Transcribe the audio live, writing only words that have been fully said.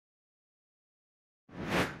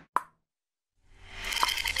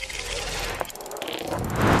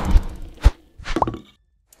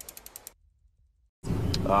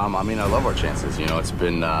I mean, I love our chances. You know, it's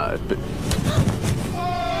been. Keep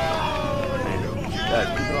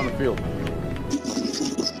it on the field.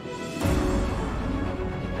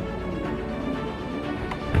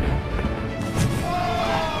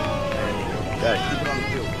 Keep it on the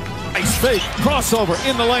field. Nice fake, crossover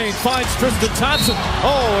in the lane, finds Tristan Thompson.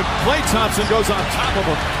 Oh, and Klay Thompson goes on top of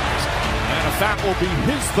him. And a foul will be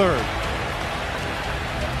his third.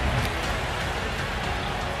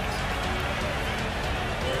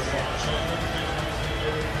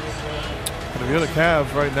 And if you're the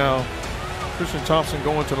Cavs right now, Tristan Thompson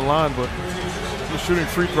going to the line, but he's shooting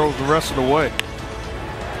free throws the rest of the way.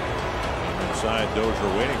 Inside,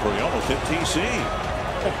 Dozier waiting for you. Almost hit TC.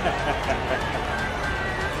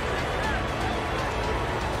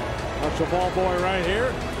 Watch the ball boy right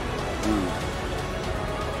here.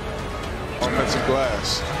 Offensive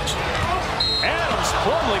glass. Adams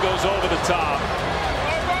Plumlee goes over the top.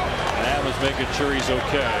 And Adams making sure he's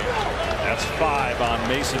okay. That's 5 on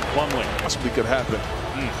Mason Plumlee. Possibly could happen.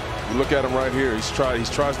 You look at him right here. He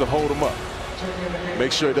tries to hold him up.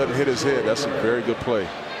 Make sure he doesn't hit his head. That's a very good play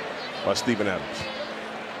by Steven Adams.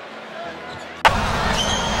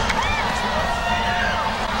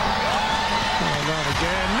 Not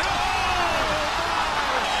again. No!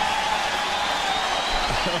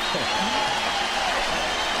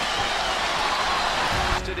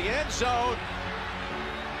 To the end zone.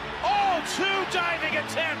 Oh, 2 diving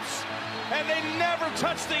attempts, and they never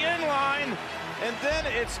touch the end line, and then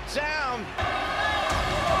it's down.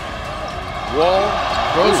 Wall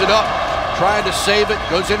throws it up, trying to save it,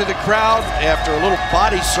 goes into the crowd after a little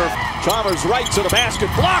body surf. Chalmers right to the basket,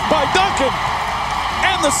 blocked by Duncan,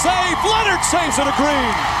 and the save. Leonard saves it a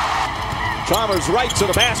green. Chalmers right to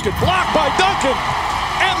the basket, blocked by Duncan,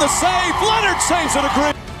 and the save. Leonard saves it a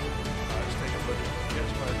green. Let's take a look at the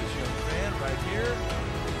catch by this young man right here.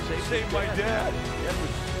 Saved my dad. Dad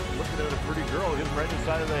was looking at a pretty girl, hit right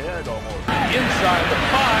inside of the head almost. Inside the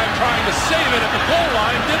 5, trying to save it at the goal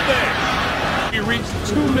line, did they? He reached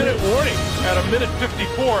 2-minute warning at a minute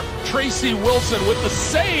 54. Tracy Wilson with the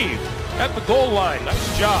save at the goal line.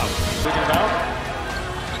 Nice job. Figured it out.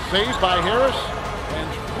 Saved by Harris and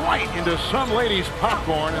right into some lady's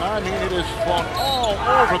popcorn. And I mean, it is flown all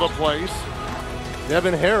over the place.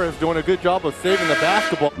 Devin Harris doing a good job of saving the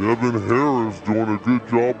basketball.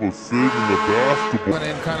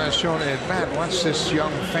 And kind of showing it, man, watch this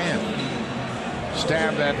young fan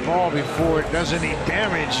stab that ball before it does any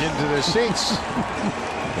damage into the seats.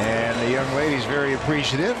 And the young lady's very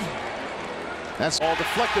appreciative. That's Ball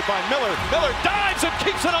deflected by Miller. Miller dives and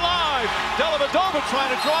keeps it alive. Dellavedova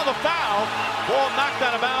trying to draw the foul. Ball knocked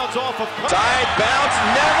out of bounds off of. Side bounce,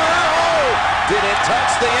 never. Oh, did it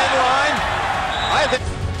touch the end line? I think.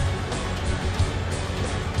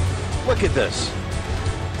 Look at this.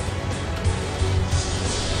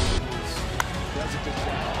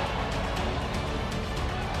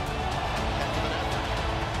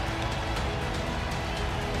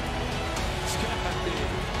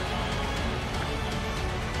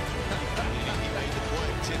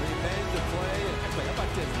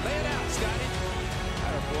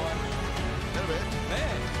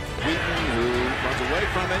 Away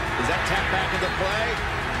from it. Is that tap back into play?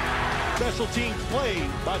 Special team play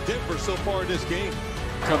by Denver so far in this game.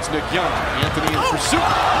 Comes Nick Young. Anthony in pursuit.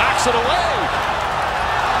 Knocks it away.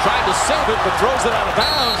 Trying to save it, but throws it out of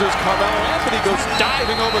bounds as Carmelo Anthony goes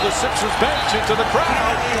diving over the Sixers bench into the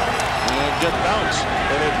crowd. And get bounced.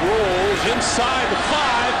 And it rolls inside the 5.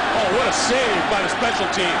 Oh, what a save by the special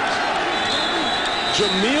teams.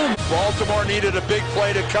 Jamil. Baltimore needed a big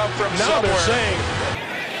play to come from Now somewhere. they're saying.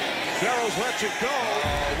 Barrows lets it go.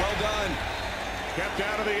 Well done. Kept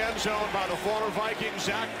out of the end zone by the former Viking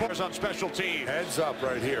Zach Boers on special teams. Heads up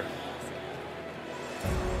right here.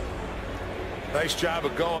 Nice job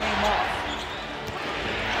of going.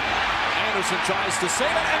 Anderson tries to save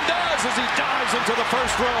it and does as he dives into the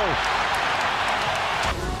first row.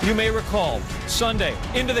 You may recall Sunday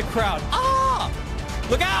into the crowd. Ah!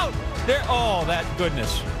 Look out! There. Oh, that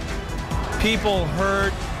goodness. People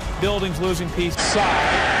hurt. Buildings losing piece.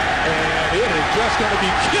 Side. And it is just going to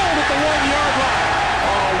be killed at the 1-yard line.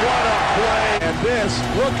 Oh, what a play. And this,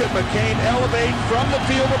 look at McCain elevate from the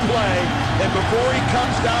field of play. And before he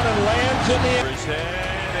comes down and lands in the His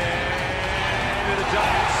head and a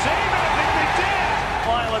giant save. I think they did.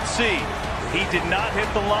 Well, let's see. He did not hit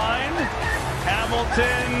the line.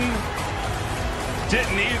 Hamilton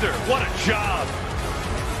didn't either. What a job.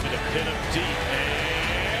 And a pin him deep.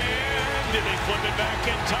 And did they flip it back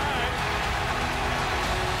in time?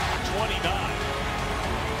 29.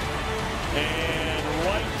 And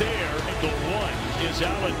right there, the 1 is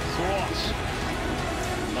Alan Cross.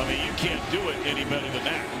 I mean, you can't do it any better than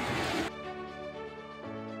that.